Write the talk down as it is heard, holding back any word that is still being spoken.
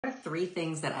There are 3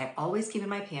 things that I always keep in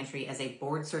my pantry as a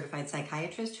board-certified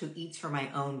psychiatrist who eats for my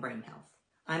own brain health.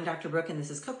 I'm Dr. Brooke, and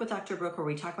this is Cook with Dr. Brooke, where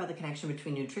we talk about the connection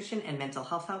between nutrition and mental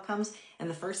health outcomes. And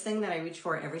the first thing that I reach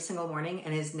for every single morning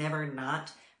and is never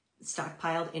not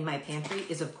stockpiled in my pantry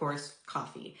is, of course,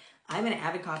 coffee. I'm an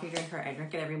avid coffee drinker. I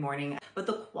drink it every morning, but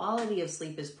the quality of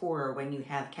sleep is poorer when you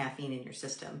have caffeine in your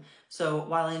system. So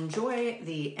while I enjoy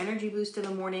the energy boost in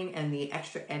the morning and the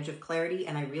extra edge of clarity,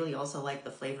 and I really also like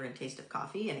the flavor and taste of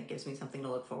coffee, and it gives me something to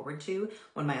look forward to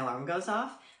when my alarm goes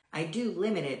off, I do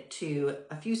limit it to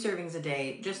a few servings a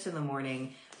day just in the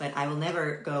morning, but I will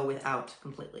never go without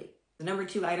completely. The number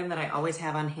 2 item that I always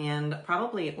have on hand,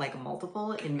 probably like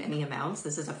multiple in many amounts.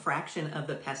 This is a fraction of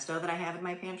the pesto that I have in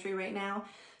my pantry right now.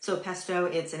 So pesto,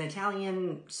 it's an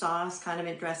Italian sauce,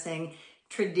 condiment dressing.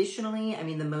 Traditionally, I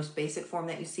mean, the most basic form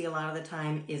that you see a lot of the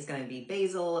time is going to be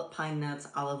basil, pine nuts,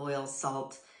 olive oil,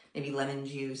 salt, maybe lemon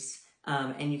juice.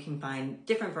 And you can find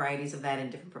different varieties of that in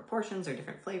different proportions or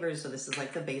different flavors. So this is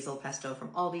like the basil pesto from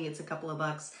Aldi. It's a couple of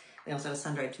bucks. They also have a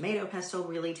sun-dried tomato pesto,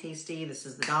 really tasty. This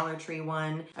is the Dollar Tree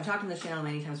one. I've talked on this channel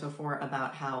many times before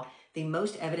about how the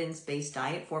most evidence-based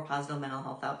diet for positive mental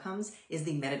health outcomes is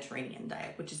the Mediterranean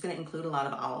diet, which is going to include a lot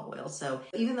of olive oil. So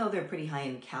even though they're pretty high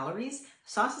in calories,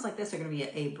 sauces like this are going to be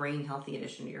a brain healthy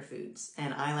addition to your foods.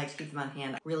 And I like to keep them on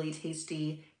hand. Really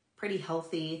tasty, pretty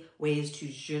healthy ways to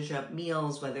zhuzh up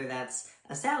meals, whether that's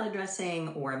a salad dressing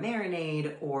or a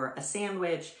marinade or a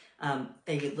sandwich.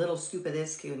 A little scoop of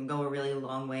this can go a really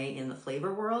long way in the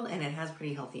flavor world, and it has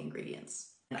pretty healthy ingredients.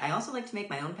 And I also like to make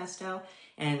my own pesto,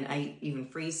 and I even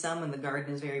freeze some when the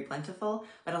garden is very plentiful,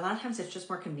 but a lot of times it's just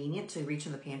more convenient to reach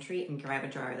in the pantry and grab a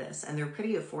jar of this. And they're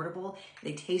pretty affordable,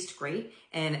 they taste great,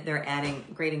 and they're adding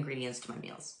great ingredients to my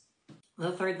meals.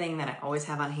 The third thing that I always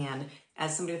have on hand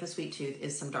as somebody with a sweet tooth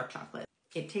is some dark chocolate.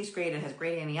 It tastes great, it has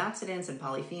great antioxidants and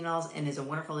polyphenols, and is a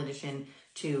wonderful addition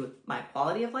to my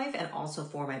quality of life and also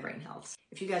for my brain health.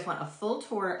 If you guys want a full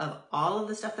tour of all of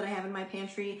the stuff that I have in my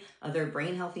pantry, other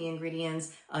brain healthy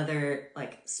ingredients, other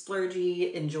like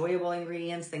splurgy, enjoyable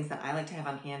ingredients, things that I like to have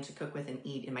on hand to cook with and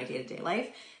eat in my day-to-day life,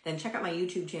 then check out my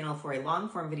YouTube channel for a long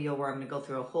form video where I'm gonna go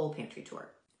through a whole pantry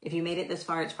tour. If you made it this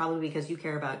far, it's probably because you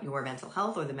care about your mental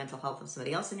health or the mental health of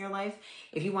somebody else in your life.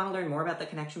 If you want to learn more about the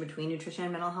connection between nutrition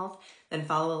and mental health, then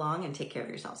follow along and take care of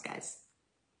yourselves, guys.